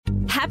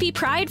Happy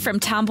Pride from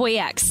Tomboy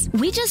X.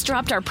 We just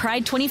dropped our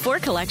Pride 24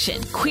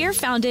 collection. Queer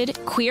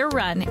founded, queer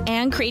run,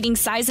 and creating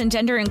size and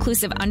gender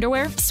inclusive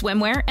underwear,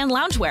 swimwear, and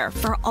loungewear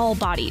for all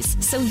bodies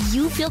so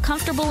you feel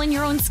comfortable in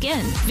your own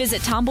skin.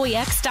 Visit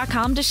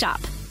tomboyx.com to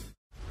shop.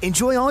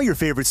 Enjoy all your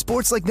favorite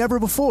sports like never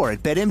before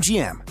at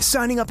BetMGM.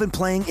 Signing up and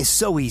playing is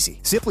so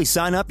easy. Simply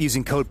sign up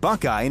using code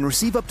Buckeye and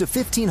receive up to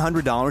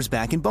 $1,500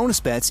 back in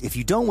bonus bets if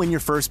you don't win your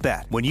first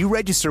bet. When you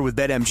register with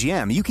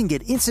BetMGM, you can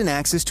get instant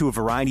access to a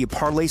variety of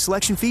parlay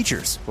selection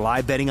features,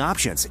 live betting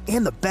options,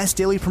 and the best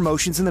daily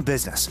promotions in the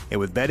business. And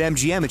with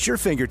BetMGM at your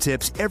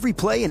fingertips, every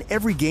play and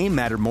every game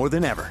matter more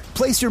than ever.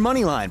 Place your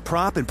moneyline,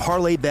 prop, and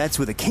parlay bets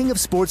with the king of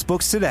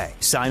sportsbooks today.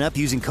 Sign up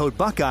using code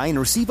Buckeye and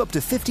receive up to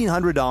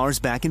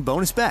 $1,500 back in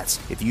bonus bets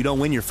if you don't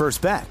win your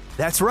first bet.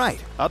 That's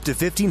right, up to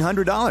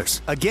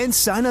 $1,500. Again,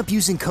 sign up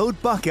using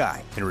code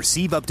Buckeye and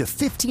receive up to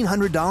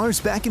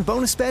 $1,500 back in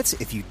bonus bets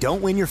if you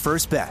don't win your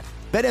first bet.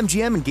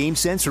 BetMGM and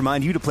GameSense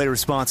remind you to play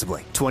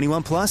responsibly.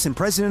 21 plus and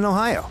present in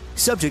Ohio.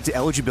 Subject to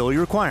eligibility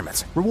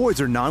requirements.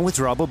 Rewards are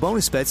non-withdrawable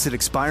bonus bets that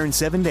expire in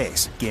 7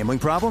 days. Gambling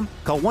problem?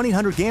 Call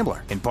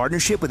 1-800-GAMBLER in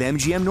partnership with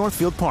MGM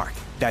Northfield Park.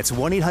 That's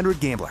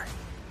 1-800-GAMBLER.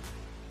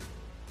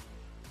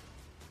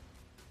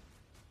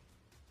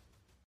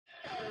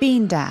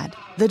 Bean Dad,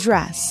 The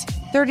Dress,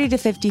 30 to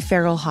 50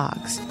 Feral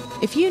Hogs.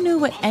 If you knew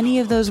what any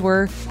of those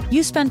were,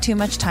 you spend too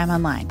much time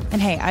online.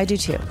 And hey, I do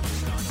too.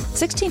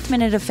 16th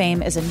Minute of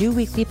Fame is a new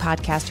weekly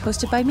podcast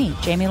hosted by me,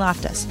 Jamie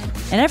Loftus.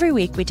 And every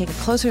week we take a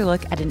closer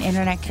look at an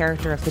internet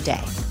character of the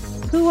day.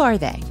 Who are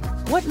they?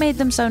 What made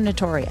them so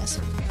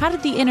notorious? How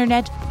did the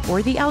internet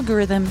or the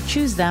algorithm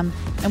choose them?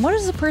 And what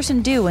does a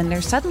person do when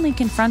they're suddenly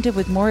confronted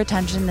with more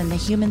attention than the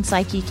human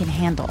psyche can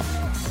handle?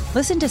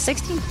 Listen to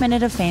 16th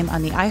Minute of Fame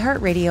on the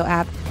iHeartRadio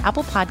app,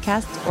 Apple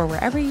Podcasts, or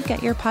wherever you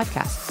get your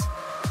podcasts.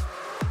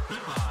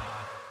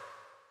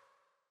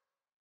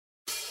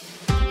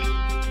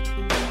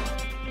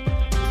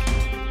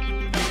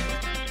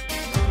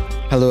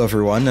 Hello,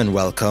 everyone, and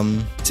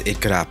welcome to It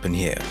Could Happen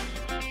Here.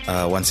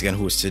 Once again,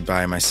 hosted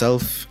by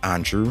myself,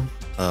 Andrew,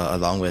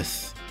 along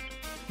with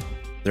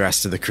the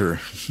rest of the crew.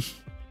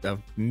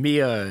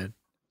 Mia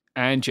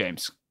and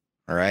James.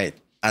 All right.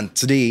 And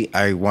today,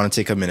 I want to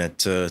take a minute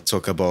to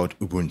talk about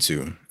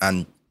Ubuntu,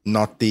 and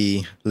not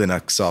the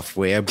Linux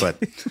software, but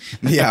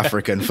the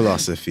African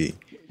philosophy.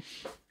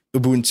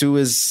 Ubuntu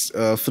is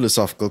a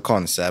philosophical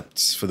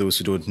concept, for those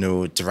who don't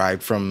know,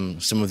 derived from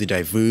some of the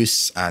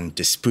diverse and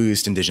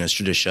dispersed indigenous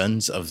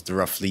traditions of the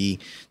roughly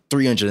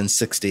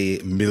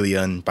 360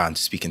 million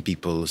Bantu-speaking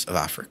peoples of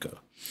Africa.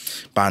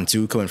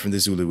 Bantu, coming from the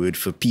Zulu word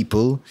for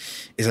people,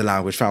 is a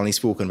language family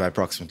spoken by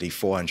approximately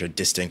 400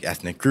 distinct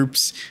ethnic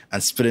groups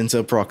and split into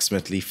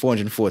approximately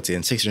 440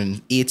 and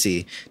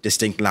 680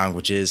 distinct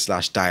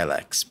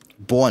languages/dialects,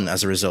 born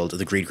as a result of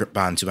the Great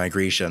Bantu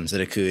migrations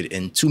that occurred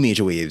in two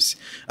major waves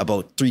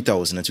about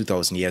 3,000 and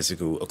 2,000 years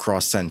ago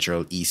across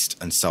Central, East,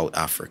 and South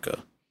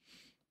Africa.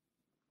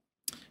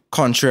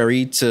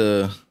 Contrary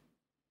to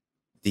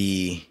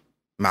the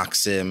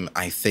maxim,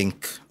 I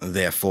think,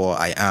 therefore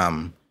I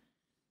am,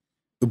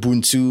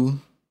 Ubuntu,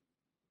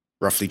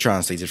 roughly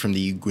translated from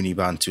the Nguni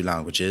Bantu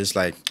languages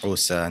like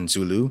Xhosa and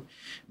Zulu,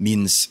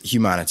 means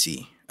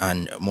humanity,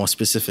 and more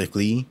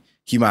specifically,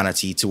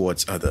 humanity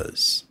towards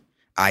others.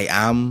 I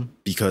am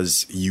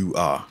because you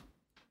are.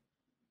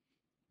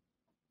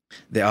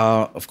 There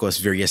are, of course,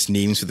 various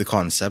names for the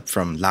concept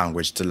from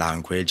language to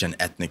language and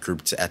ethnic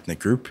group to ethnic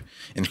group,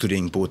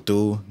 including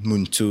Boto,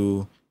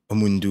 Muntu,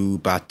 Umundu,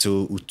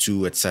 Bato,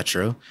 Utu,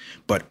 etc.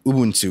 But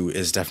Ubuntu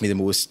is definitely the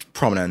most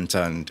prominent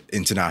and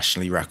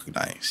internationally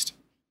recognized.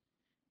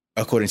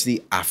 According to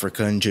the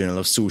African Journal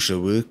of Social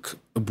Work,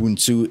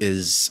 Ubuntu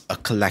is a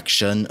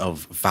collection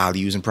of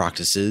values and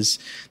practices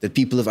that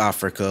people of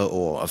Africa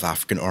or of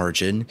African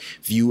origin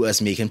view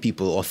as making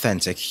people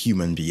authentic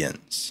human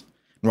beings.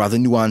 And while the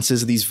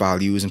nuances of these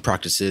values and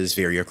practices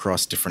vary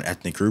across different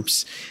ethnic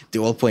groups, they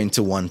all point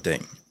to one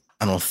thing.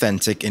 An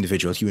authentic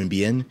individual human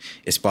being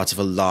is part of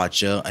a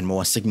larger and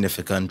more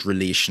significant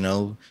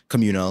relational,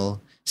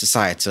 communal,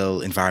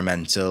 societal,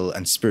 environmental,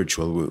 and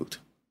spiritual world.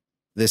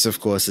 This, of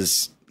course,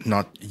 is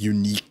not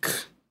unique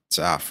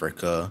to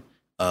Africa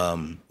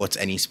or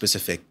to any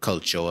specific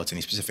culture or to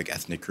any specific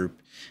ethnic group.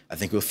 I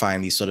think we'll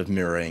find these sort of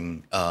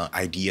mirroring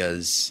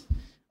ideas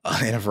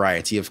in a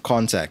variety of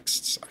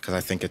contexts, because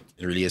I think it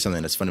really is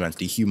something that's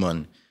fundamentally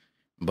human.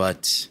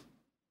 But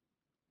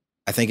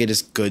I think it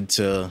is good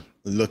to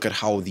look at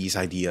how these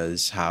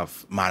ideas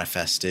have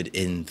manifested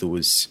in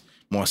those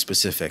more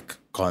specific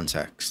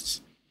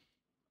contexts.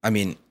 I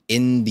mean,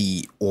 in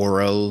the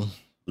oral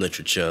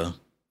literature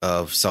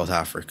of South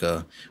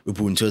Africa,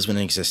 Ubuntu has been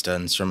in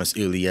existence from as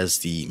early as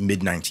the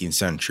mid-19th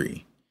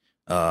century.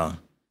 The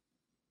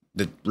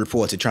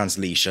reported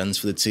translations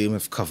for the term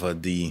have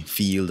covered the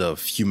field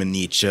of human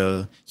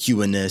nature,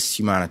 humanness,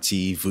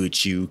 humanity,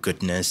 virtue,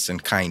 goodness,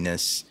 and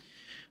kindness.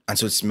 And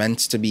so it's meant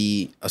to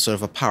be a sort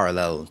of a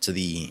parallel to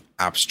the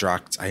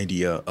abstract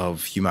idea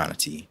of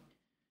humanity.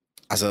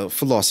 As a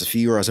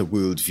philosophy or as a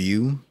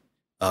worldview,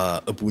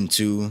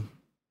 Ubuntu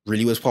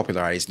really was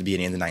popularized in the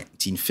beginning of the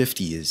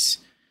 1950s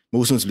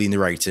most notably in the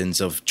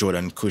writings of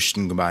Jordan Kush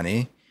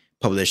Ngubane,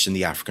 published in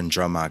the African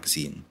Drum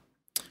magazine.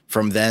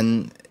 From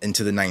then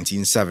into the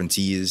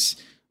 1970s,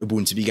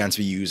 Ubuntu began to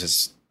be used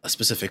as a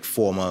specific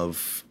form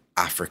of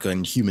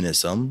African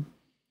humanism,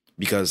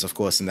 because, of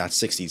course, in that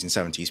 60s and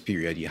 70s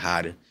period, you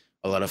had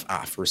a lot of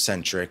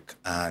Afrocentric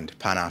and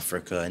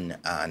Pan-African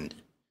and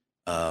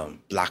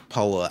Black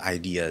Power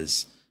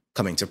ideas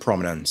coming to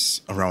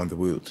prominence around the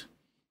world.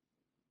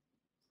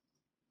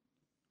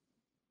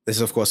 This,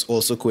 of course,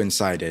 also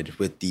coincided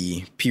with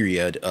the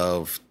period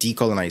of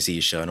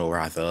decolonization, or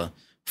rather,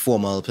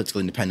 formal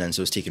political independence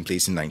that was taking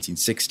place in the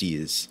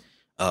 1960s,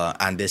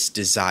 and this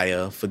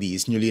desire for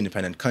these newly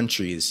independent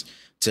countries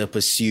to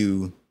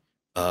pursue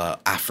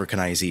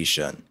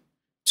Africanization,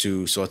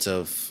 to sort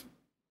of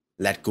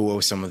let go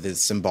of some of the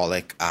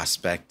symbolic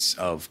aspects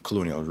of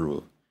colonial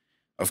rule.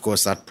 Of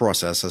course, that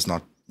process has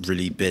not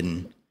really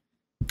been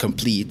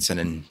complete, and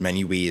in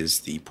many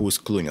ways, the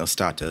post-colonial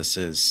status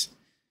is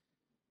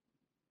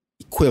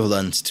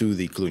equivalent to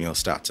the colonial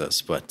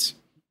status, but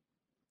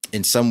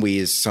in some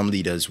ways, some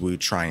leaders were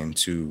trying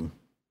to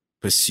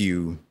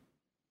pursue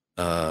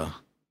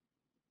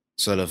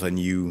sort of a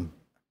new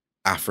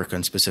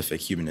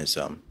African-specific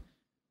humanism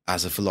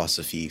as a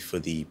philosophy for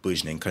the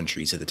burgeoning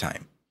countries at the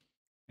time.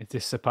 Is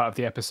this a part of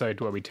the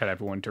episode where we tell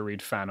everyone to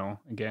read Fanon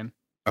again?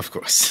 Of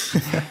course.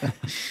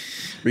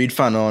 Read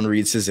Fanon,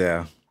 read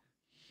Césaire.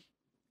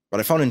 What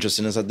I found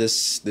interesting is that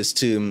this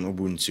term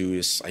Ubuntu,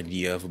 this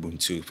idea of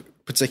Ubuntu,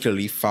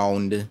 particularly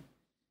found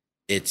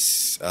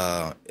it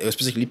was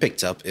particularly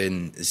picked up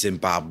in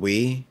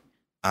Zimbabwe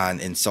and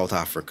in South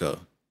Africa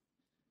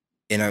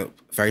in a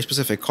very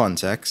specific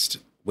context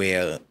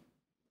where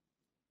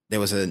there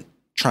was a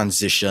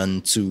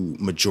transition to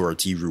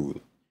majority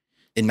rule.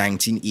 In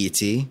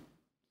 1980,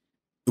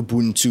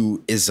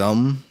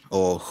 Ubuntuism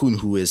or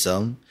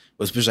Hunhuism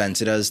was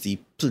presented as the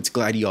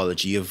political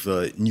ideology of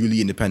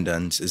newly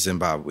independent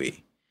Zimbabwe.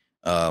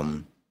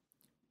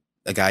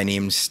 A guy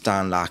named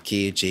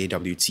Stanlake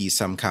J.W.T.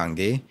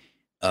 Samkange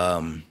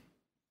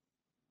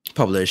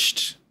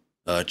published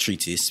a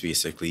treatise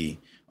basically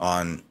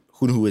on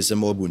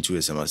Hunhuism or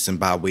Ubuntuism, a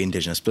Zimbabwe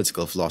indigenous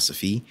political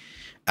philosophy.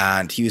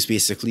 And he was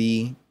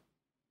basically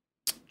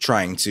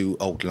trying to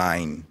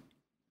outline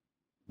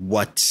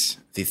what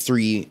the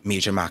three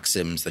major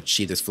maxims that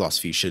shape this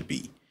philosophy should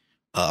be.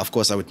 Of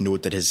course, I would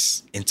note that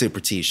his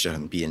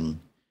interpretation, being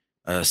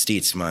a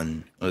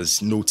statesman,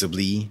 was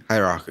notably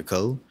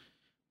hierarchical,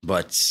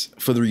 but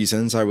for the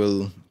reasons I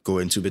will go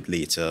into a bit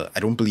later, I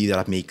don't believe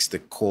that makes the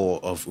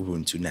core of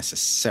Ubuntu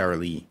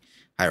necessarily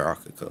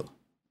hierarchical.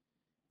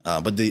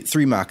 But the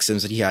three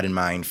maxims that he had in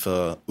mind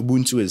for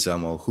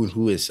Ubuntuism or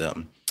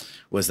Hunhuism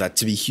was that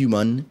to be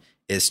human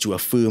is to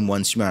affirm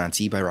one's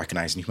humanity by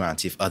recognizing the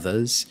humanity of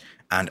others,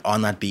 and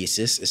on that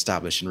basis,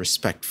 establishing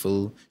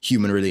respectful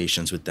human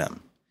relations with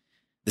them.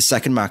 The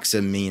second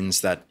maxim means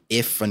that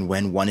if and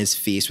when one is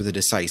faced with a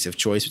decisive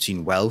choice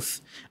between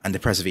wealth and the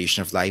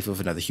preservation of life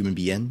of another human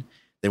being,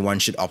 then one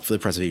should opt for the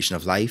preservation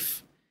of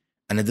life.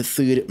 And then the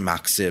third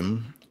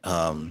maxim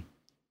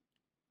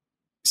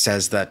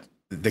says that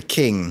the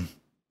king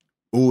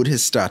owed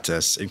his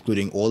status,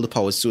 including all the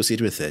powers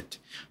associated with it,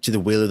 to the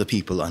will of the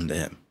people under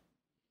him.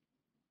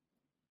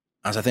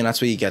 As I think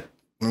that's where you get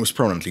most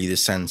prominently the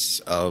sense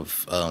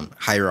of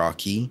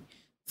hierarchy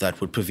that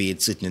would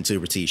pervade certain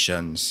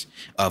interpretations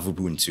of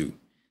Ubuntu.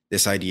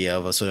 This idea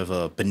of a sort of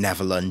a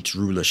benevolent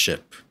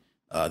rulership,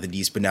 that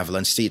these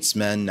benevolent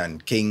statesmen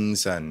and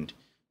kings and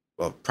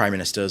prime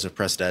ministers or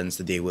presidents,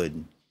 that they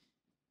would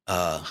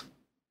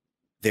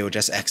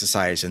just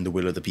exercise in the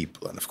will of the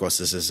people. And of course,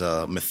 this is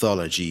a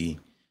mythology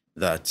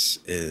that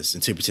is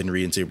interpreted and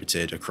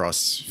reinterpreted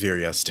across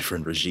various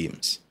different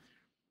regimes.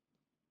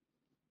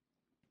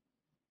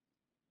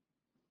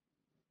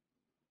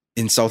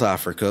 In South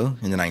Africa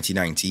in the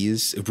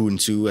 1990s,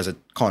 Ubuntu as a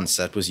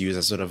concept was used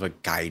as sort of a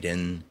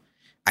guiding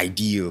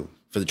ideal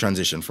for the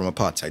transition from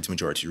apartheid to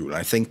majority rule. And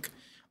I think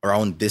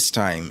around this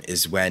time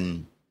is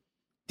when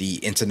the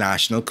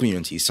international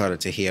community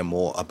started to hear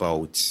more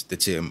about the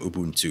term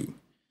Ubuntu,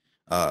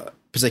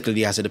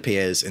 particularly as it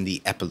appears in the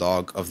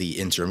epilogue of the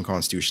Interim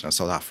Constitution of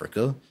South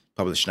Africa,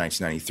 published in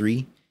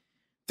 1993.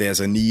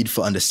 There's a need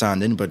for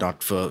understanding, but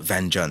not for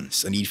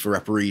vengeance. A need for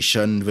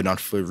reparation, but not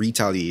for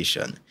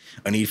retaliation.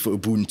 A need for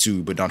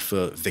Ubuntu, but not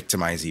for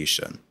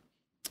victimization.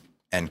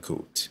 End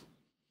quote.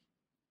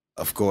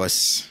 Of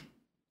course,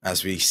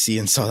 as we see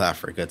in South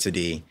Africa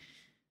today,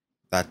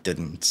 that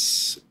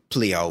didn't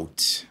play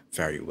out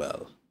very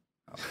well.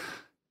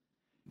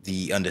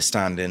 The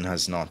understanding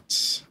has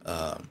not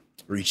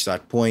reached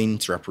that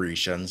point.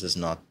 Reparations has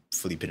not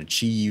fully been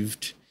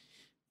achieved.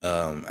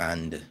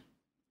 And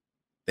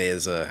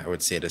there's I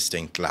would say, a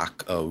distinct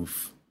lack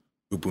of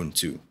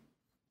Ubuntu.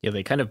 Yeah,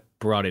 they kind of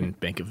brought in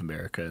Bank of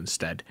America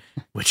instead,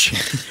 which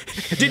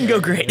didn't go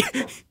great.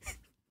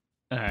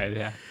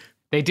 Yeah,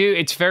 they do.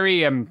 It's very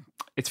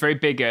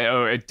big.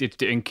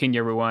 In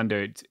Kenya,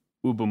 Rwanda, it's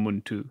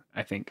Ubuntu,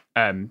 I think.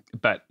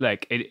 But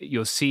like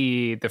you'll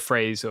see the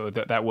phrase or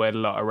that word a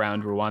lot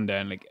around Rwanda,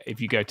 and like if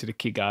you go to the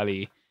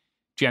Kigali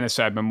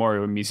Genocide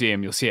Memorial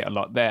Museum, you'll see it a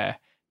lot there.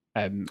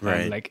 And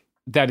like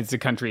that is a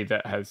country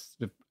that has,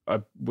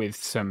 with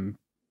some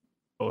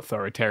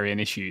authoritarian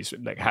issues,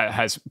 like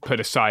has put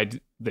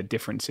aside the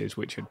differences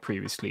which had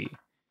previously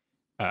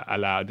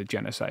allowed the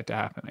genocide to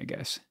happen, I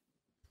guess.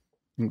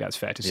 I think that's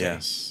fair to say.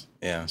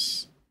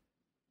 Yes.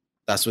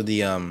 That's what the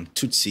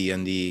Tutsi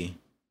and the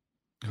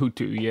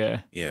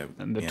Hutu, yeah,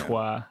 and the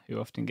Twa, who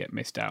often get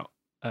missed out.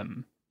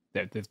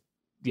 Tragedy.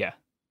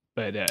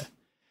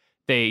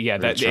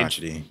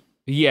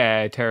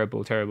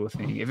 Terrible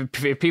thing.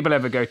 If people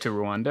ever go to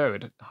Rwanda, I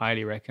would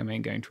highly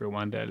recommend going to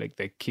Rwanda. Like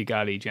the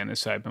Kigali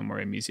Genocide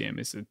Memorial Museum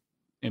is an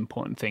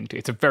important thing too.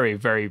 It's a very,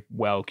 very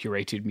well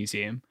curated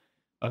museum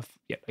of,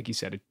 like you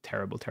said, a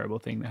terrible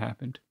thing that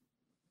happened.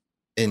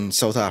 In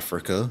South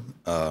Africa,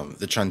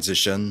 the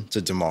transition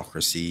to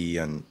democracy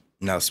and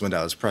Nelson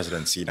Mandela's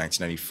presidency in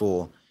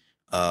 1994,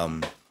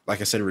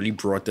 like I said, really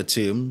brought the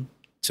term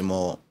to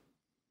more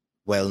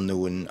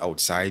well-known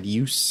outside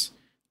use.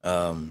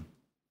 And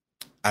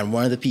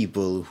one of the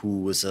people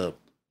who was a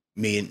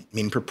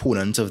main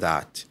proponent of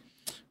that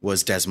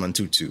was Desmond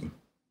Tutu,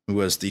 who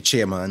was the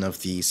chairman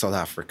of the South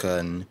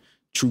African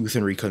Truth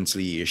and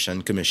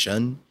Reconciliation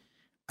Commission,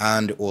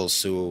 and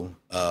also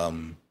a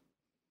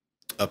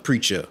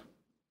preacher.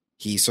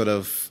 He sort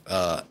of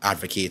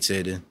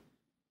advocated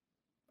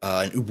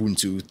an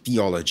Ubuntu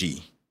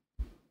theology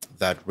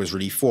that was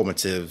really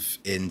formative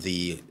in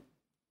the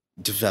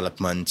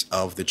development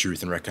of the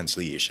Truth and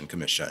Reconciliation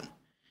Commission.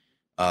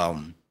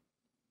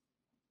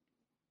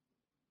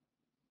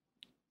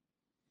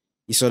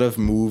 He sort of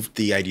moved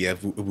the idea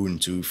of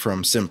Ubuntu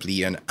from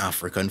simply an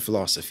African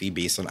philosophy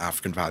based on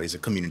African values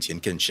of community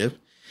and kinship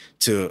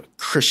to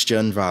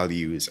Christian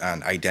values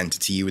and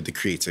identity with the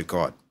Creator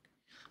God.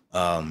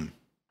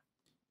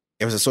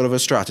 It was a sort of a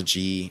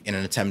strategy in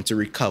an attempt to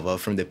recover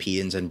from the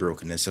pains and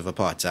brokenness of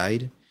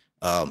apartheid,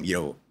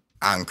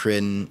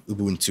 anchoring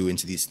Ubuntu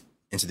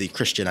into the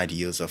Christian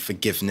ideals of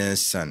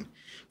forgiveness and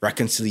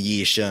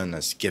reconciliation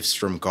as gifts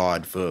from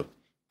God for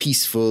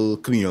peaceful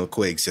communal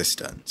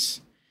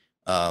coexistence.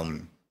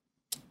 And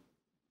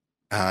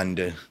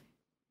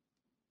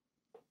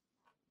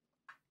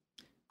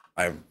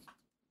I'm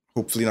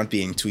hopefully not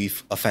being too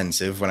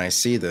offensive when I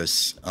say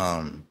this.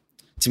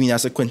 To me,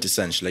 that's a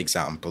quintessential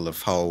example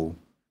of how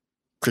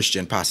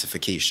Christian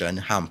pacification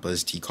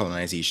hampers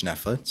decolonization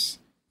efforts,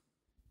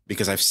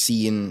 because I've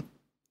seen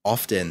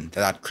often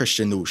that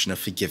Christian notion of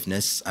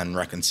forgiveness and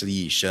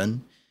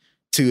reconciliation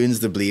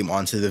turns the blame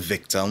onto the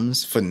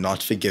victims for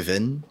not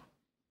forgiving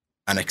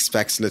and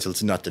expects little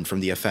to nothing from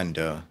the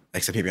offender,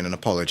 except maybe an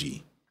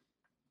apology.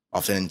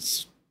 Often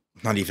it's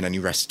not even any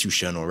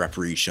restitution or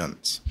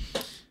reparations.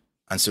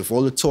 And so for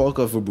all the talk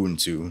of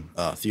Ubuntu,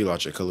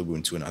 theological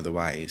Ubuntu and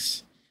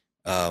otherwise,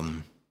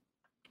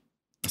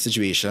 the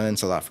situation in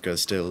South Africa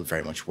is still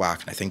very much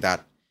whack. And I think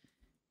that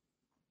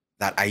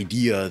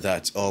idea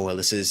that,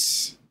 this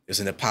is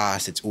in the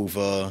past, it's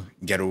over,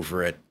 get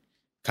over it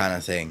kind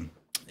of thing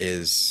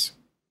is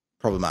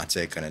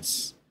problematic, and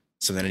it's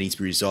something that needs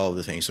to be resolved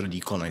if any sort of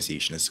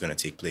decolonization is going to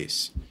take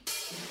place.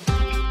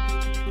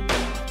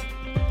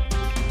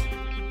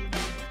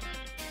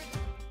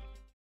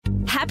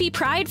 Happy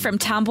Pride from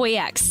Tomboy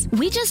X.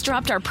 We just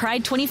dropped our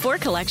Pride 24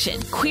 collection.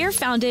 Queer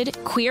founded,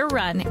 queer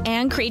run,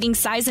 and creating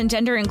size and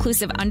gender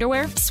inclusive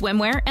underwear,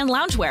 swimwear, and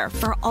loungewear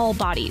for all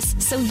bodies,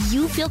 so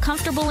you feel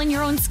comfortable in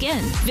your own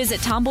skin.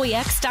 Visit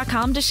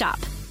tomboyx.com to shop.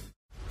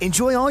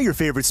 Enjoy all your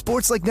favorite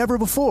sports like never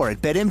before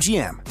at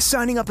BetMGM.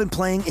 Signing up and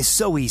playing is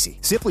so easy.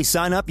 Simply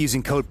sign up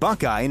using code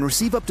Buckeye and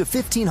receive up to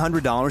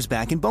 $1,500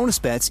 back in bonus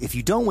bets if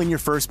you don't win your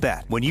first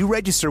bet. When you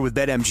register with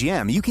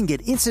BetMGM, you can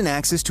get instant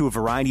access to a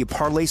variety of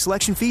parlay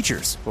selection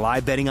features,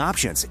 live betting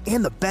options,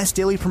 and the best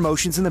daily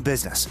promotions in the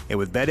business. And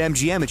with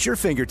BetMGM at your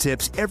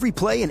fingertips, every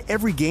play and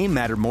every game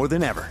matter more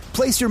than ever.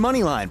 Place your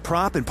moneyline,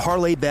 prop, and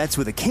parlay bets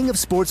with the king of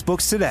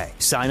sportsbooks today.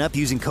 Sign up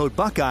using code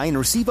Buckeye and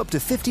receive up to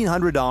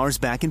 $1,500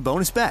 back in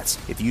bonus bets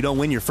if you don't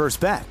win your first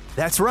bet.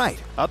 That's right,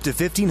 up to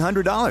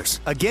 $1,500.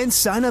 Again,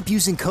 sign up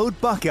using code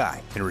Buckeye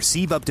and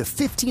receive up to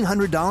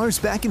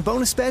 $1,500 back in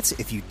bonus bets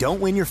if you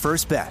don't win your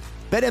first bet.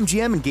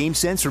 BetMGM and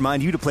GameSense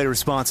remind you to play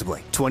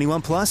responsibly.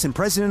 21 plus and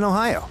present in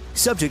Ohio.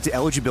 Subject to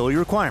eligibility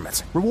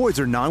requirements.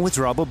 Rewards are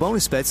non-withdrawable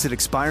bonus bets that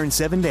expire in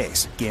 7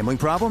 days. Gambling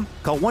problem?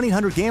 Call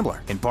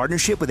 1-800-GAMBLER in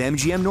partnership with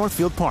MGM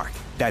Northfield Park.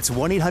 That's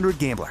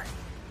 1-800-GAMBLER.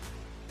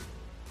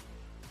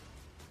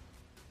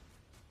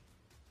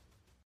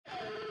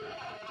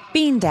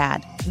 Bean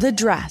Dad, The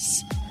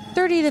Dress,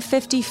 30 to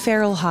 50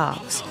 Feral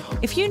Hogs.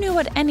 If you knew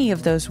what any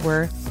of those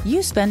were,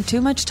 you spend too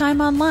much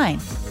time online.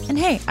 And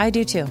hey, I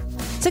do too.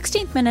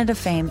 16th Minute of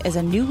Fame is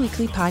a new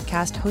weekly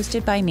podcast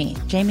hosted by me,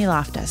 Jamie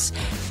Loftus,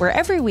 where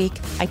every week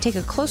I take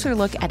a closer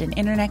look at an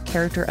internet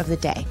character of the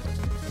day.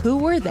 Who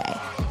were they?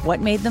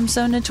 What made them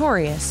so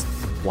notorious?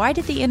 Why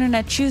did the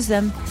internet choose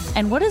them?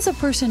 And what does a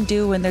person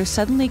do when they're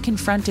suddenly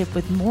confronted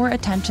with more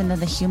attention than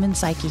the human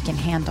psyche can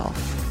handle?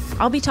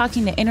 I'll be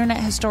talking to internet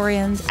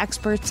historians,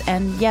 experts,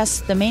 and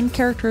yes, the main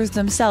characters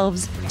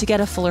themselves to get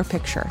a fuller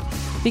picture.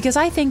 Because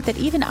I think that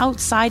even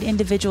outside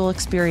individual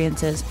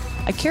experiences,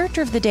 a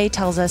character of the day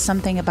tells us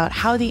something about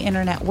how the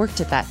internet worked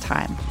at that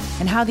time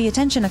and how the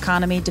attention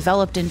economy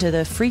developed into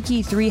the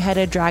freaky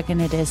three-headed dragon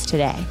it is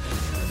today.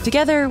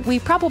 Together, we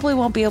probably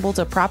won't be able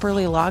to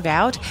properly log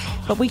out,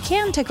 but we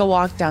can take a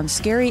walk down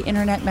scary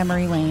internet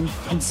memory lane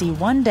and see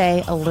one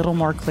day a little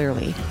more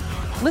clearly.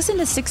 Listen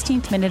to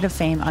 16th Minute of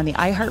Fame on the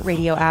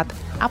iHeartRadio app,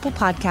 Apple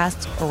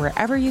Podcasts, or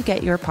wherever you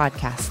get your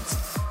podcasts.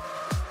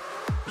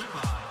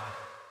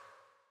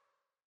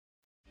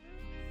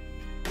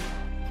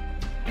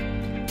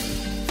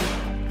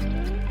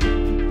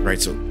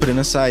 Right, so putting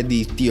aside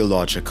the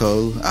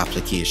theological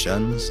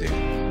applications,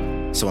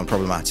 somewhat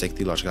problematic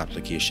theological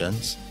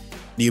applications,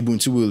 the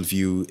Ubuntu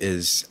worldview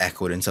is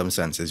echoed in some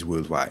senses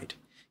worldwide.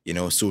 You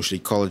know, social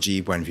ecology,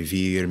 buen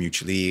vivir,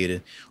 mutual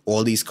aid,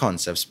 all these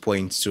concepts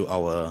point to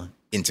our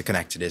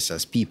interconnectedness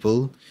as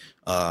people,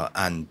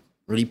 and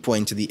really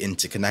point to the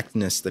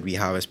interconnectedness that we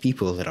have as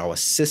people that our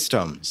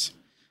systems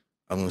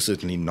are most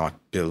certainly not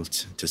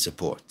built to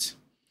support.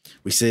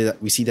 We see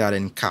that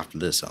in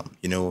capitalism.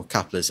 You know,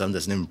 capitalism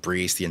doesn't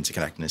embrace the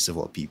interconnectedness of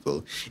all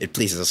people. It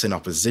places us in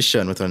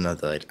opposition with one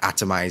another. It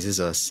atomizes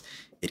us.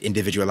 It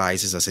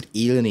individualizes us. It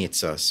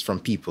alienates us from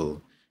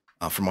people,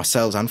 from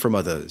ourselves and from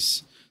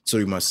others. So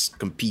we must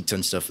compete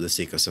and stuff for the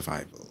sake of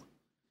survival.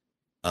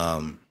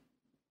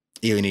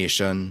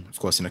 Alienation, of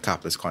course, in a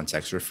capitalist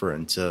context,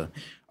 referring to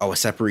our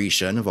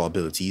separation of our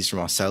abilities from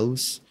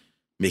ourselves,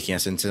 making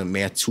us into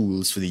mere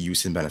tools for the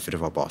use and benefit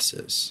of our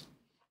bosses.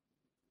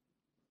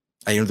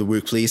 And, you know, the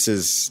workplace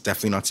is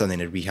definitely not something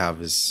that we have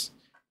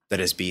that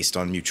is based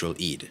on mutual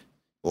aid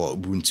or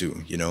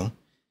Ubuntu, you know.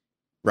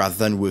 Rather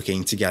than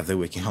working together,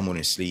 working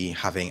harmoniously,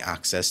 having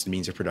access to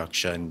means of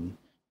production,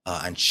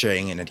 and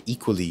sharing in it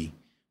equally,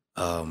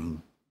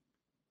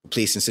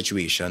 placed in a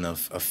situation of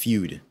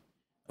feud,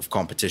 of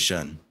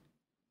competition,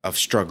 of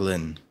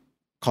struggling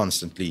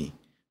constantly,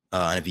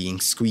 and being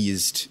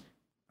squeezed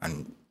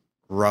and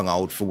wrung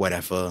out for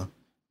whatever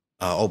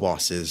our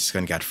bosses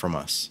can get from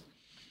us.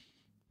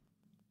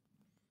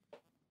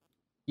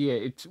 Yeah,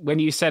 it's when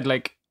you said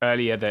like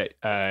earlier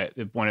that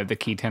one of the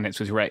key tenets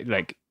was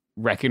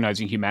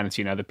recognizing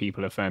humanity in other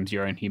people affirms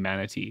your own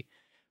humanity.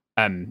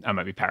 I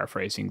might be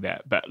paraphrasing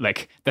that, but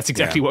like that's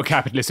exactly what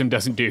capitalism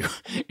doesn't do.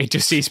 It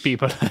just sees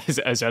people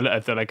as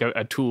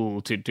a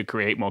tool to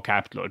create more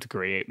capital or to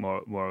create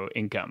more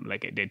income.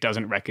 Like it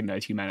doesn't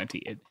recognize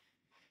humanity.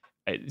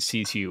 It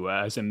sees you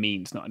as a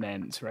means, not an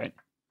ends, right?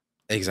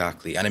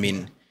 Exactly. And I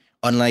mean,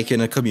 unlike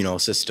in a communal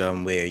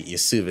system where your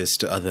service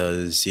to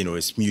others, you know,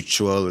 it's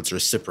mutual, it's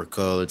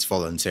reciprocal, it's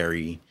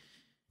voluntary,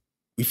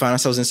 we find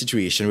ourselves in a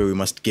situation where we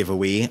must give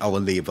away our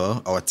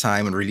labor, our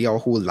time, and really our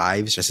whole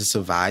lives just to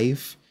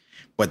survive.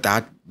 But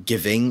that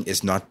giving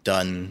is not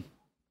done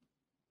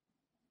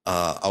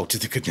out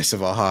of the goodness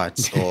of our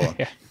hearts or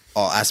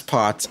as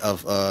part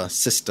of a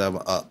system,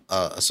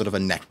 a sort of a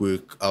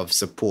network of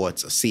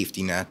support, a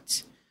safety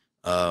net,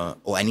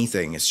 or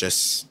anything. It's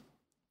just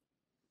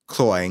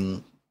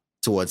clawing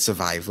towards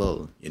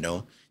survival, you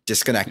know,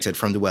 disconnected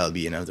from the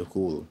well-being of the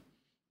whole.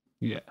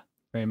 Yeah,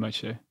 very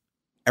much so.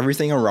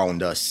 Everything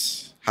around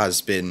us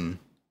has been,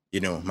 you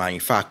know,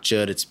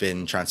 manufactured, it's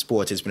been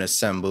transported, it's been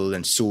assembled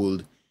and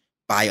sold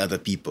by other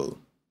people,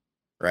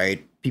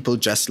 right? People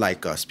just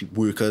like us,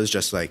 workers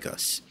just like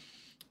us.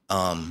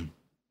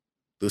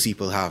 Those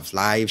people have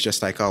lives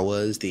just like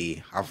ours.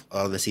 They have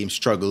all the same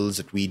struggles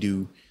that we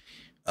do.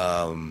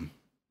 But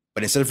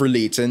instead of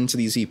relating to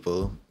these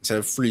people, instead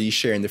of freely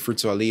sharing the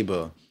fruits of our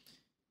labor,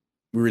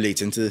 we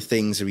relate into the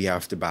things that we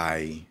have to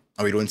buy,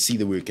 and we don't see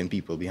the working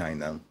people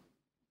behind them.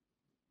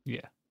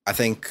 Yeah. I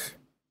think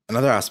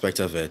another aspect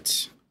of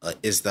it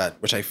is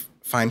that, which I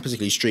find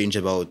particularly strange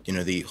about, you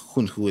know, the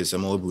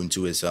Hunhuism or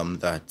Ubuntuism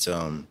that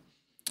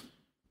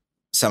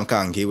Sam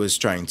Kange was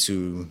trying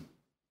to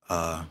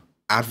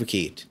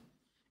advocate,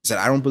 is that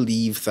I don't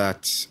believe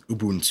that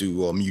Ubuntu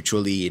or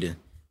mutual aid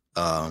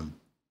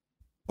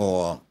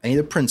or any of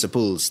the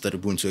principles that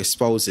Ubuntu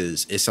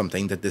espouses is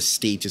something that the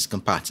state is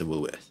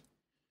compatible with.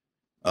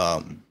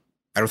 I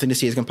don't think the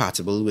state is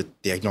compatible with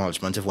the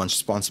acknowledgement of one's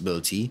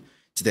responsibility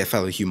to their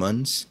fellow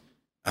humans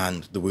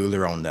and the world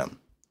around them.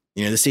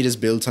 You know, the state is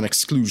built on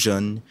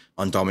exclusion,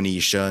 on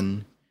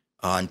domination,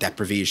 on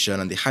deprivation,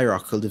 and the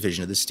hierarchical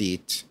division of the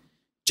state,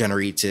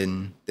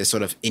 generating this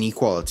sort of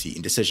inequality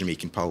in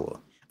decision-making power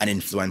and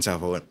influence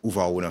over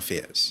our own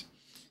affairs.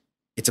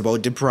 It's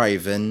about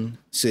depriving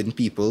certain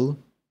people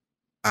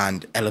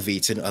and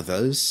elevating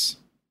others,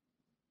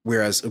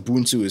 whereas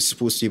Ubuntu is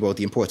supposed to be about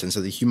the importance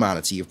of the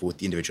humanity of both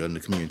the individual and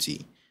the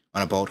community,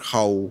 and about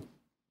how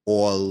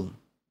all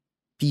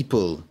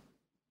people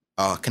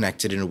are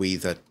connected in a way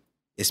that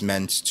is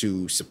meant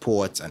to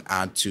support and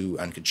add to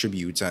and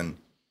contribute and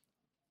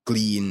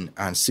glean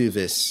and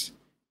service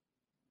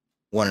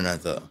one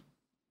another,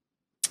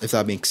 if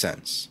that makes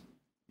sense.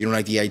 You don't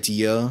like the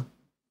idea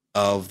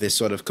of this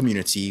sort of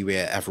community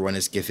where everyone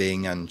is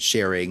giving and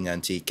sharing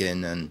and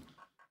taking and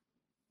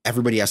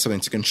everybody has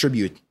something to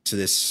contribute to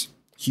this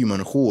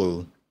human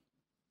whole,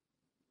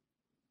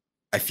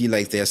 I feel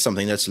like there's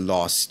something that's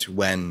lost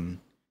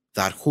when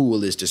that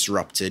whole is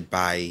disrupted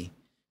by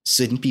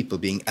certain people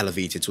being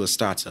elevated to a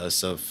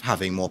status of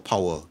having more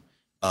power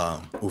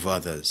over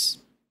others.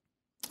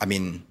 I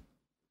mean,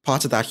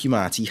 part of that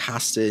humanity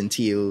has to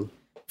entail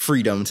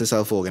freedom to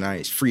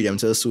self-organize, freedom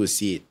to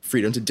associate,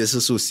 freedom to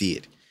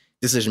disassociate,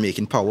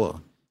 decision-making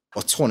power,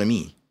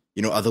 autonomy.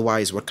 You know,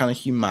 otherwise, what kind of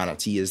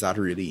humanity is that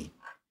really?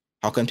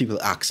 How can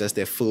people access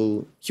their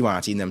full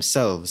humanity in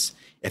themselves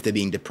if they're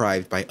being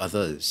deprived by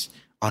others?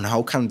 And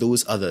how can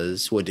those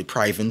others who are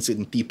depriving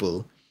certain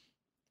people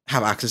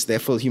have access to their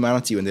full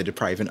humanity when they're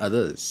depriving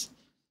others?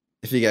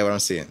 If you get what I'm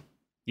saying.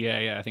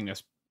 Yeah, I think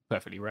that's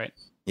perfectly right.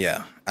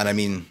 Yeah, and I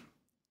mean,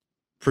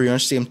 pretty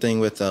much same thing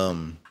with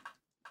the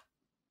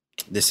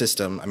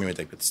system. I mean,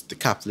 with the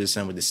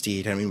capitalism, with the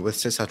state. I mean, with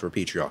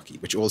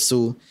heteropatriarchy, which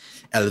also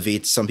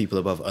elevates some people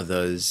above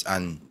others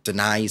and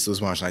denies those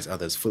marginalized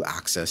others full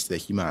access to their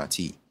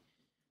humanity.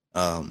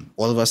 All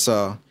of us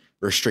are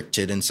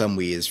restricted in some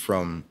ways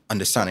from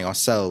understanding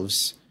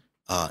ourselves,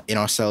 in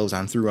ourselves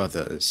and through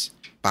others,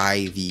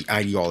 by the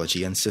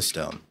ideology and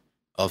system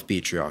of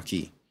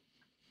patriarchy.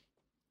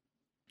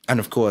 And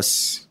of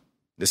course,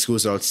 this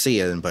goes without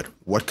saying, but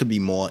what could be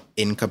more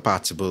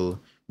incompatible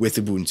with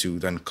Ubuntu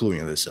than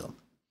colonialism?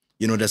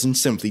 You know, it doesn't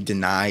simply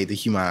deny the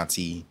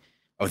humanity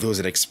of those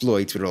that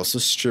exploit, but it also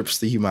strips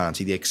the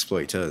humanity of the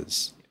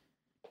exploiters.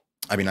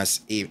 I mean,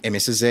 as Aimé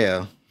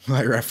Césaire, who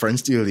I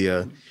referenced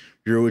earlier,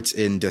 wrote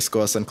in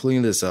Discourse on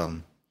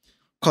Colonialism,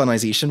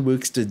 colonization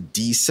works to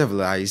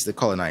decivilize the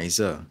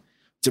colonizer,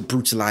 to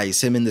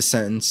brutalize him in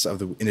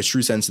the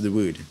true sense of the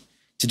word,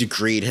 to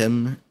degrade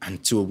him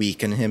and to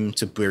awaken him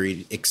to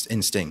buried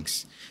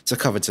instincts, to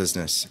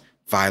covetousness,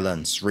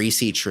 violence, race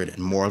hatred,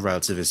 and moral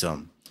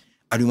relativism.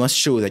 And we must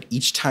show that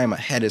each time a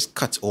head is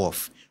cut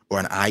off or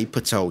an eye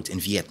put out in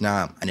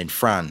Vietnam and in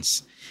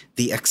France,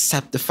 they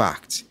accept the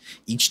fact.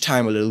 Each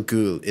time a little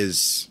girl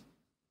is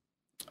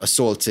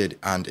assaulted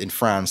and in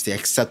France, they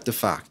accept the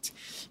fact.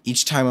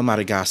 Each time a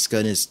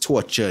Madagascan is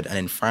tortured and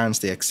in France,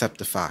 they accept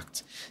the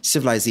fact.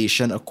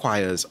 Civilization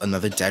acquires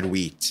another dead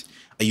weight.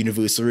 A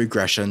universal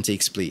regression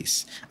takes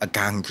place. A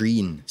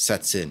gangrene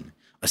sets in.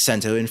 A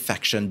center of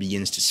infection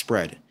begins to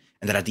spread.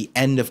 And that at the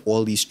end of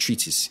all these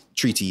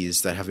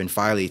treaties that have been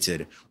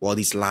violated, all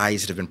these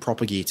lies that have been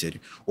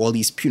propagated, all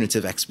these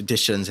punitive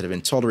expeditions that have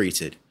been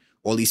tolerated,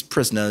 all these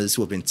prisoners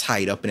who have been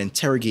tied up and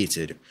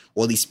interrogated,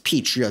 all these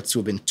patriots who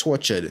have been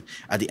tortured,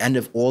 at the end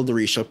of all the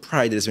racial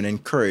pride that has been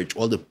encouraged,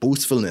 all the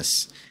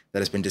boastfulness that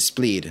has been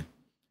displayed,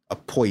 a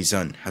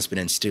poison has been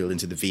instilled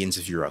into the veins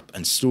of Europe,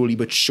 and slowly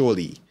but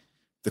surely,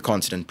 the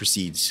continent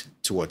proceeds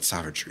towards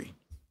savagery.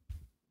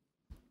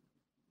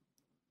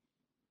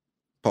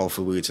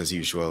 Powerful words as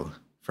usual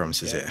from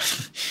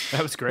Césaire. Yeah.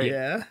 That was great.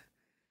 Yeah. That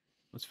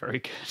was very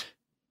good.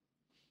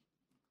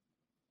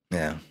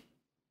 Yeah.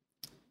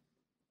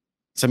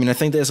 So, I mean, I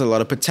think there's a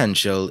lot of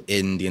potential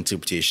in the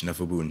interpretation of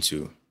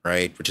Ubuntu,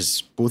 right? Which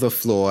is both a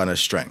flaw and a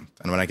strength.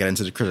 And when I get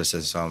into the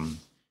criticism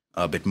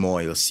a bit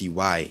more, you'll see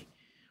why.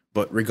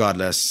 But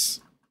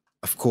regardless,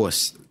 of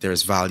course,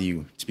 there's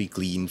value to be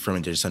gleaned from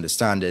indigenous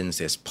understandings.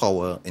 There's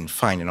power in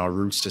finding our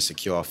roots to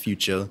secure our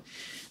future.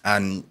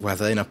 And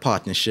whether in a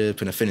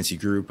partnership, an affinity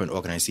group, an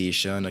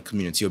organization, a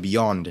community, or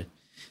beyond,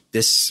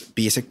 this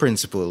basic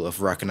principle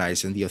of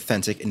recognizing the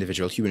authentic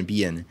individual human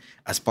being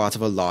as part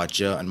of a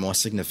larger and more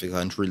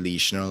significant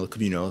relational,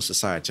 communal,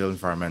 societal,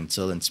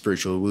 environmental, and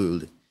spiritual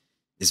world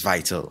is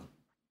vital.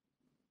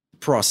 The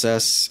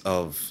process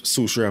of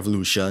social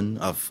revolution,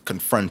 of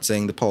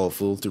confronting the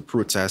powerful through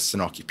protests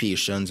and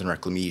occupations and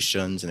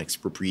reclamations and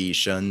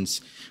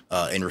expropriations,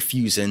 in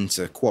refusing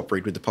to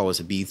cooperate with the powers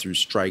that be through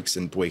strikes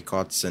and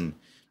boycotts and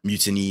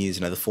mutinies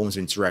and other forms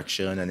of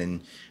interaction, and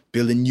in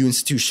building new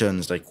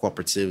institutions like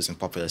cooperatives and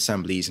popular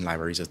assemblies and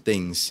libraries of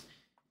things.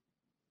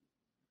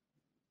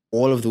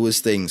 All of those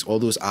things, all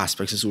those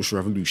aspects of social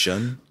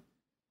revolution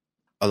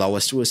allow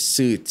us to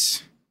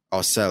assert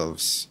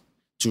ourselves,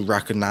 to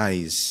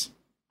recognize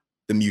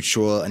the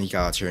mutual and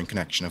egalitarian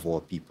connection of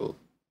all people.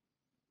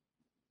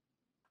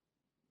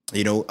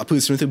 You know, a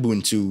person with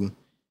Ubuntu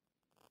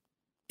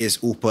is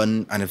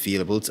open and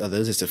available to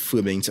others, is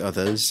affirming to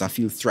others, and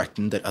feel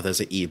threatened that others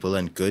are able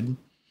and good.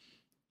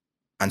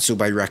 And so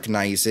by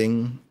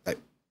recognizing, like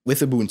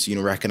with Ubuntu, you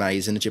know,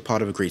 recognizing that you're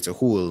part of a greater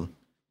whole,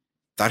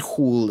 that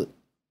whole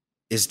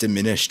is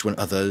diminished when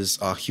others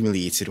are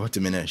humiliated or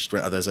diminished,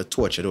 when others are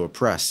tortured or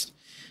oppressed.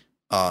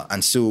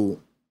 And so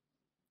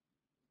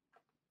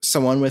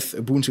someone with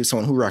Ubuntu,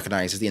 someone who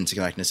recognizes the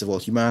interconnectedness of all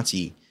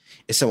humanity,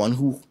 is someone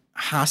who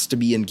has to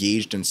be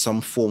engaged in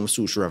some form of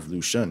social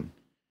revolution,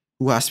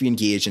 who has to be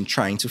engaged in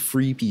trying to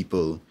free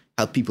people,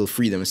 help people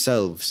free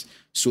themselves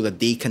so that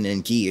they can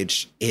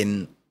engage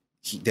in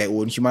their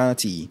own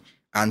humanity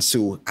and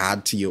so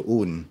add to your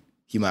own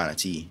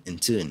humanity in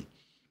turn.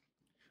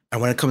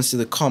 And when it comes to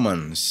the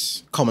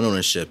commons, common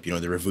ownership, you know,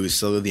 the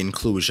reversal of the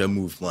enclosure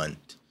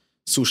movement,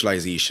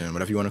 socialization,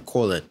 whatever you want to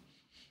call it,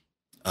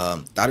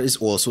 that is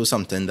also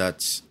something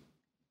that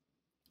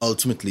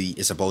ultimately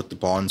is about the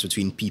bonds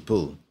between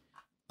people,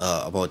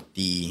 about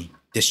the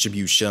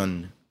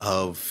distribution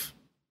of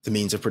the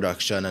means of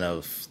production and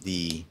of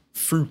the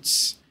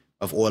fruits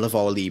of all of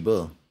our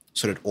labor,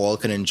 so that all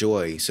can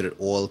enjoy, so that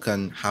all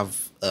can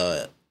have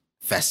a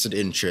vested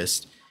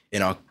interest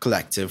in our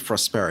collective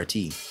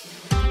prosperity.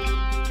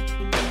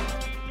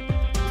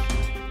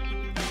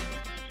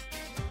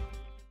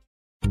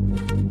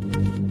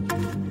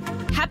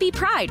 Happy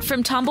Pride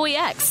from Tomboy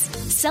X,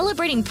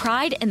 celebrating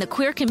pride in the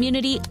queer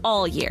community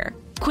all year.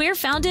 Queer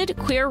founded,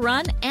 queer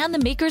run, and the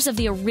makers of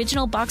the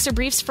original boxer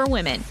briefs for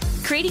women,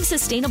 creating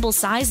sustainable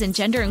size and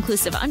gender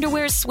inclusive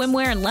underwear,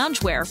 swimwear, and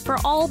loungewear for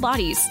all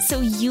bodies so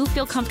you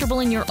feel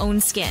comfortable in your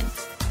own skin.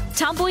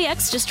 Tomboy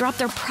X just dropped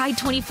their Pride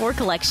 24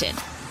 collection.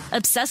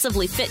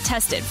 Obsessively fit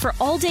tested for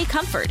all day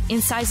comfort in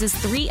sizes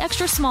 3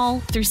 extra small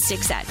through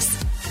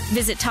 6X.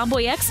 Visit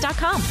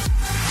tomboyx.com.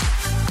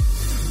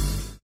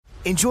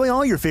 Enjoy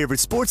all your favorite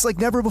sports like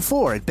never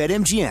before at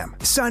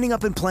BetMGM. Signing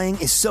up and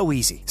playing is so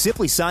easy.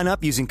 Simply sign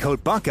up using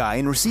code Buckeye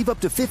and receive up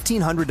to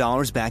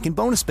 $1,500 back in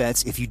bonus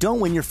bets if you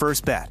don't win your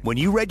first bet. When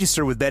you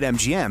register with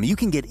BetMGM, you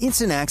can get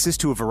instant access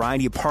to a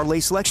variety of parlay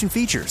selection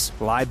features,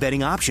 live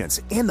betting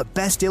options, and the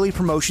best daily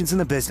promotions in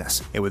the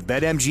business. And with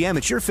BetMGM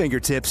at your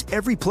fingertips,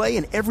 every play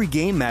and every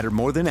game matter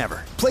more than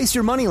ever. Place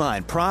your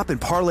moneyline, prop,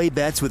 and parlay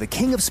bets with the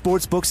king of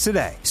sportsbooks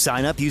today.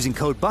 Sign up using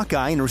code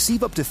Buckeye and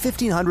receive up to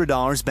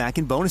 $1,500 back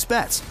in bonus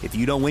bets if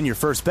you don't win your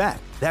first bet.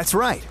 That's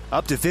right,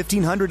 up to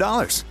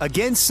 $1,500.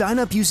 Again, sign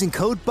up using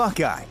code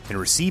Buckeye and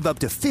receive up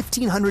to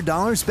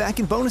 $1,500 back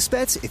in bonus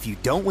bets if you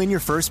don't win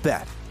your first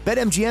bet.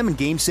 BetMGM and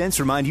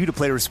GameSense remind you to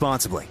play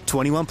responsibly.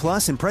 21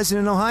 plus and present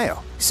in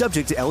Ohio.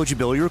 Subject to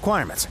eligibility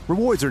requirements.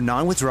 Rewards are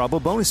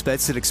non-withdrawable bonus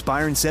bets that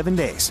expire in 7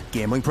 days.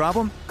 Gambling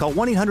problem? Call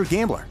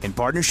 1-800-GAMBLER in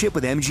partnership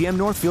with MGM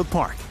Northfield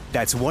Park.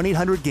 That's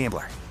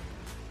 1-800-GAMBLER.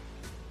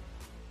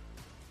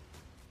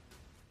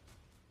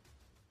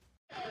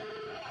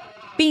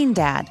 Bean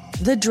Dad,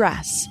 The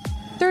Dress,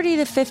 30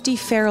 to 50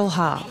 Feral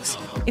Hogs.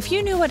 If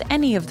you knew what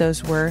any of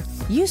those were,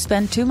 you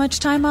spend too much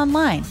time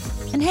online.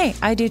 And hey,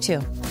 I do too.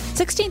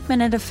 16th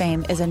Minute of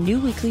Fame is a new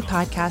weekly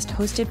podcast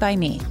hosted by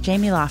me,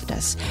 Jamie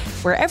Loftus,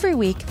 where every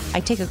week I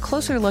take a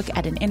closer look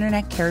at an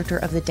internet character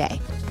of the day.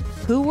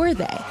 Who were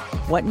they?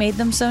 What made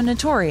them so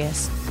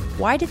notorious?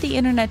 Why did the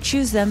internet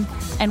choose them?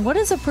 And what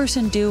does a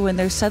person do when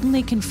they're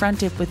suddenly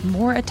confronted with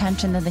more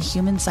attention than the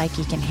human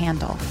psyche can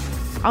handle?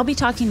 I'll be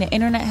talking to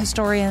internet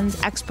historians,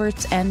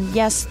 experts, and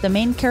yes, the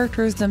main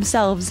characters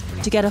themselves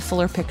to get a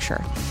fuller picture.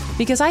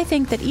 Because I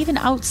think that even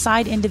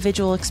outside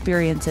individual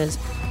experiences,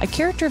 a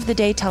character of the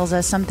day tells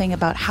us something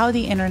about how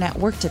the internet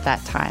worked at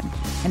that time,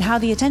 and how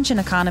the attention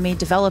economy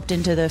developed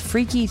into the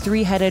freaky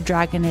three-headed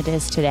dragon it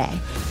is today.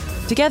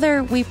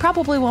 Together, we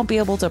probably won't be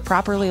able to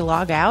properly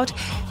log out,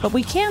 but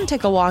we can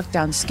take a walk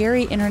down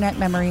scary internet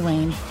memory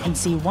lane and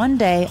see one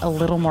day a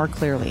little more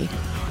clearly.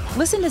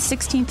 Listen to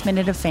 16th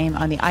Minute of Fame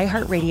on the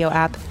iHeartRadio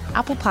app,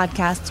 Apple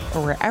Podcasts,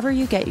 or wherever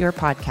you get your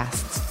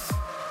podcasts.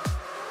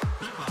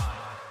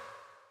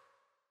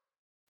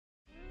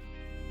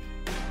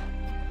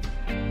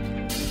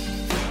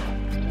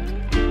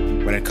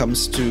 When it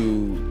comes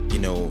to,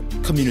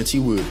 community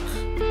work,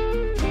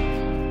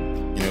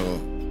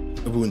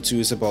 Ubuntu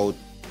is about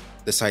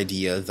this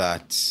idea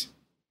that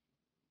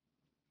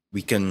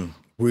we can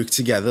work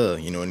together,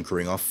 in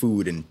growing our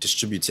food and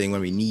distributing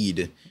when we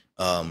need.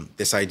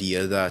 This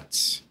idea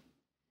that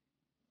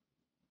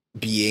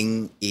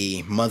being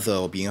a mother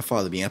or being a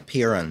father, being a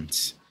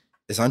parent,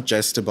 is not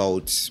just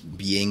about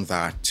being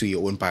that to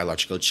your own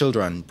biological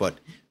children, but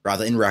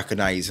rather in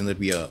recognizing that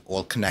we are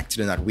all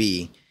connected in that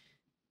way.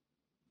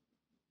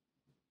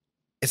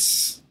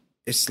 It's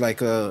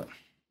like an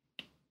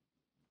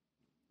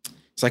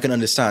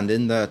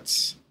understanding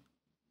that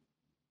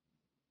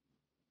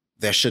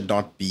there should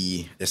not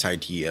be this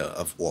idea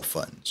of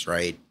orphans,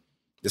 right?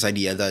 This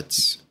idea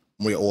that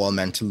we're all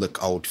meant to look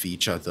out for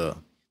each other,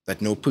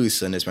 that no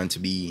person is meant to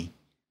be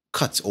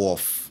cut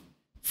off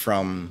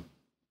from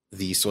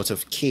the sort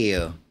of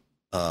care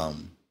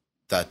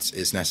that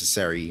is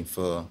necessary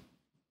for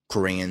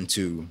growing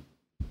into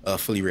a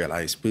fully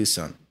realized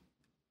person.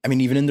 I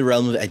mean, even in the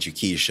realm of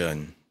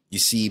education, you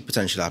see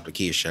potential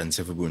applications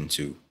of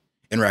Ubuntu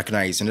in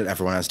recognizing that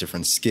everyone has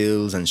different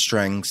skills and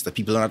strengths, that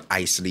people are not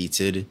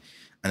isolated,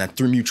 and that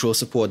through mutual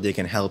support, they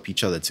can help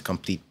each other to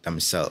complete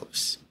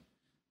themselves,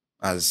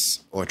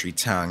 as Audrey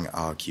Tang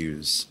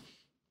argues.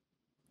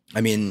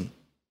 I mean,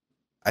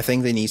 I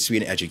think there needs to be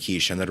an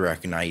education that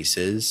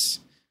recognizes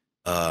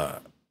the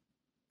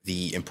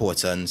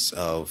importance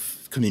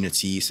of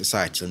community,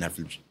 societal,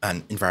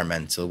 and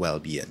environmental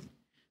well-being.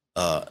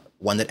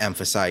 One that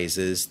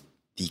emphasizes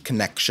the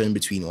connection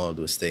between all of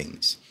those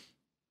things.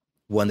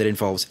 One that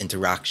involves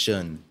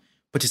interaction,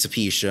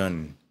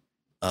 participation,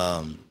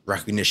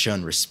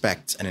 recognition,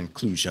 respect, and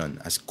inclusion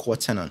as core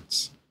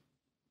tenets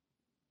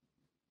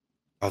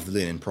of the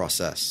learning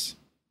process.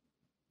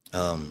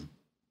 Of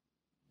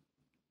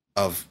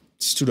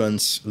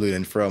students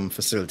learning from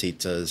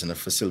facilitators and of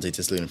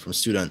facilitators learning from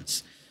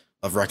students,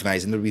 of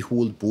recognizing that we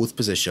hold both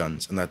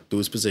positions and that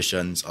those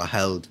positions are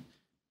held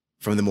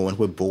from the moment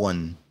we're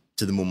born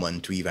to the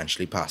moment we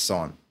eventually pass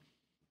on.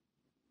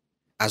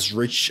 As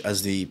rich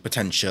as the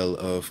potential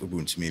of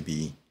Ubuntu may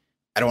be,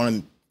 I don't want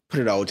to put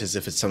it out as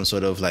if it's some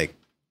sort of like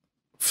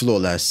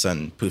flawless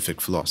and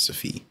perfect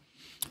philosophy,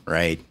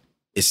 right?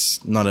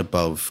 It's not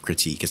above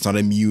critique. It's not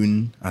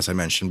immune, as I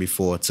mentioned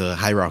before, to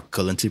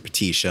hierarchical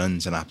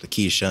interpretations and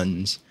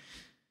applications.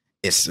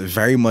 It's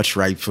very much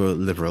ripe for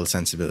liberal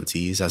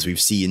sensibilities, as we've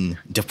seen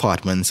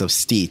departments of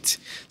state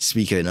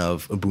speaking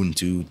of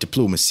Ubuntu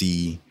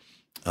diplomacy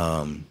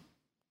and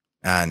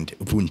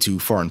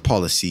Ubuntu foreign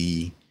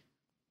policy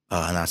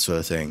and that sort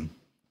of thing.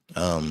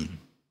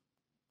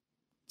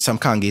 Some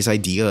Kange's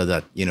idea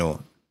that,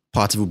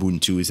 part of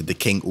Ubuntu is that the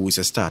king owes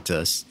a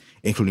status,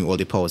 including all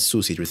the powers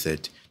associated with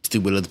it, to the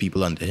will of the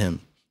people under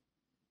him.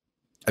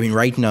 I mean,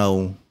 right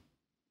now,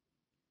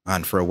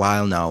 and for a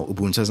while now,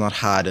 Ubuntu has not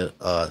had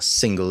a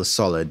single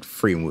solid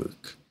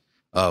framework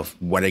of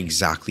what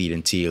exactly it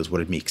entails,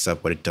 what it makes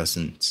up, what it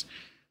doesn't.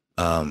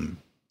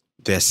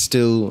 There's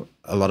still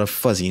a lot of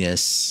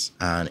fuzziness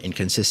and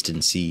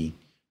inconsistency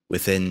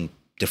within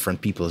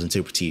different people's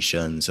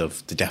interpretations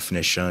of the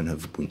definition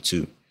of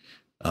Ubuntu.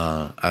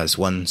 As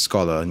one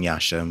scholar,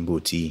 Nyasha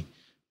Mboti,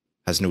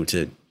 has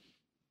noted,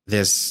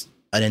 there's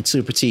a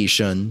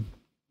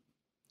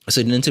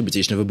certain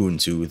interpretation of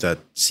Ubuntu that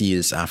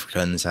sees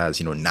Africans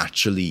as,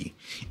 naturally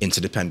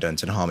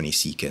interdependent and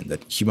harmony-seeking,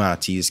 that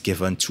humanity is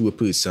given to a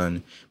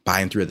person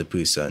by and through other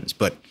persons.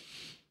 But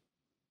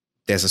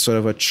there's a sort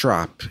of a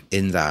trap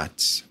in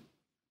that,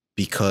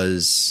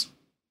 because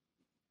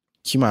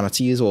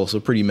humanity is also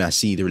pretty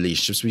messy. The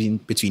relationships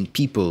between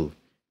people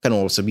can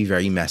also be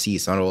very messy.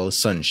 It's not all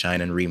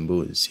sunshine and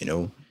rainbows,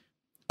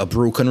 A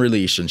broken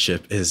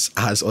relationship is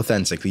as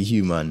authentically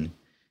human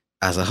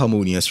as a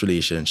harmonious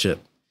relationship,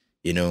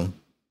 A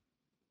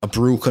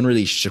broken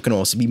relationship can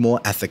also be more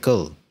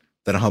ethical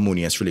than a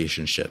harmonious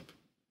relationship.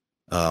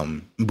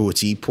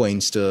 Mboti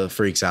points to,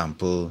 for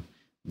example,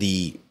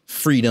 the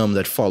freedom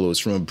that follows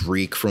from a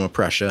break from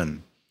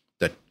oppression,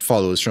 that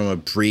follows from a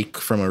break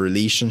from a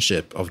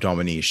relationship of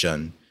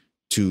domination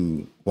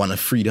to one of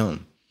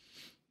freedom.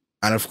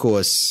 And of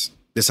course,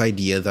 this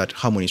idea that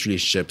harmonious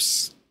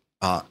relationships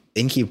are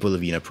incapable of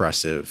being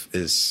oppressive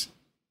is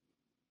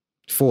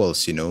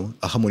false.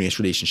 A harmonious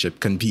relationship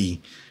can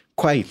be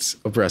quite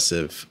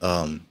oppressive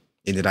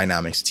in the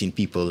dynamics between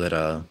people that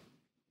are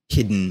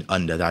hidden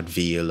under that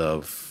veil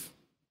of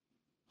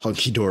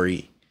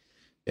hunky-dory,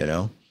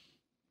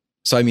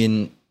 So I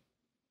mean,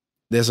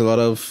 there's a lot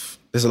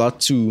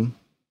to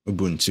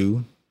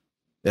Ubuntu.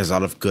 There's a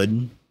lot of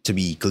good to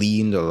be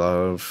gleaned, a lot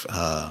of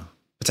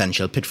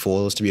potential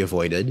pitfalls to be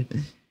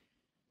avoided.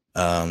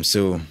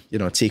 So,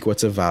 take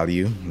what's of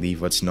value,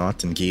 leave what's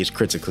not, engage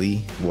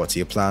critically, what's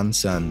your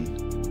plans,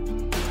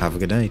 and have a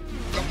good night.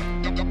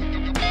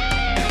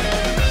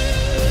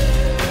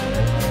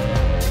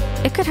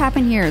 It Could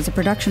Happen Here is a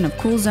production of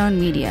Cool Zone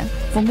Media.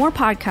 For more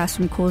podcasts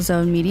from Cool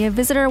Zone Media,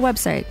 visit our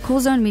website,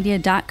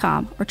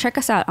 coolzonemedia.com, or check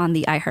us out on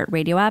the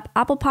iHeartRadio app,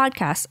 Apple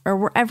Podcasts, or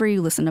wherever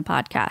you listen to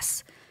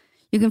podcasts.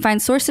 You can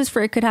find sources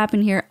for It Could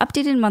Happen Here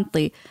updated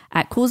monthly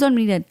at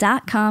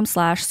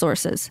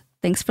coolzonemedia.com/sources.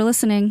 Thanks for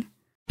listening.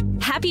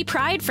 Happy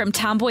Pride from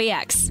Tomboy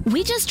X.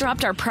 We just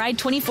dropped our Pride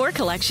 24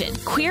 collection.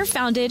 Queer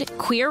founded,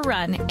 queer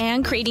run,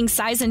 and creating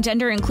size and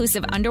gender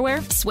inclusive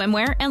underwear,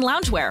 swimwear, and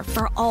loungewear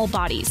for all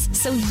bodies,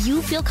 so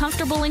you feel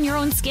comfortable in your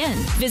own skin.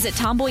 Visit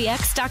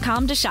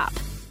tomboyx.com to shop.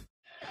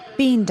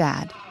 Bean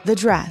Dad, The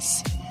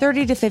Dress,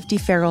 30 to 50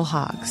 Feral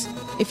Hogs.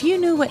 If you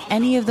knew what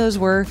any of those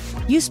were,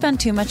 you spend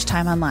too much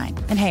time online.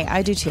 And hey,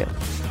 I do too.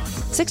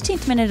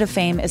 16th Minute of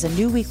Fame is a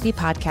new weekly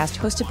podcast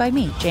hosted by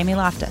me, Jamie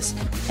Loftus.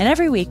 And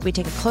every week we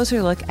take a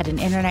closer look at an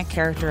internet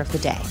character of the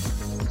day.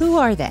 Who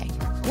are they?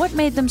 What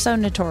made them so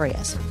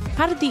notorious?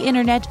 How did the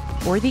internet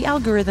or the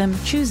algorithm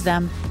choose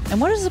them? And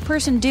what does a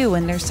person do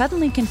when they're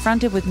suddenly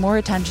confronted with more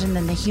attention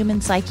than the human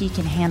psyche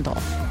can handle?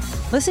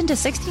 Listen to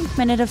 16th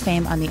Minute of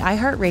Fame on the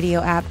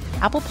iHeartRadio app,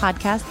 Apple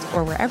Podcasts,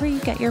 or wherever you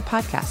get your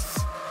podcasts.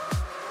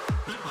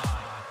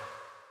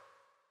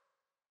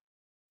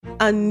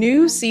 A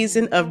new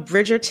season of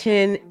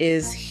Bridgerton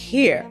is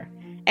here.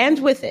 And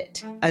with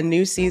it, a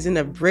new season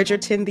of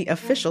Bridgerton, the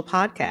official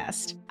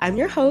podcast. I'm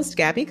your host,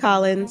 Gabby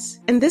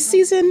Collins. And this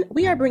season,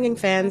 we are bringing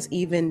fans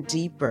even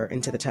deeper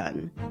into the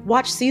ton.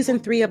 Watch season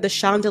 3 of the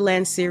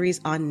Shondaland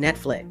series on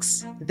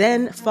Netflix.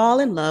 Then fall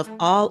in love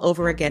all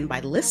over again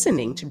by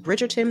listening to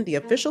Bridgerton, the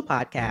official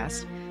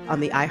podcast on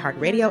the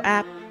iHeartRadio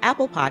app,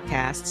 Apple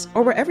Podcasts,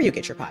 or wherever you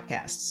get your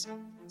podcasts.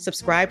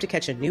 Subscribe to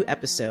catch a new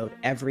episode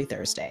every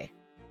Thursday.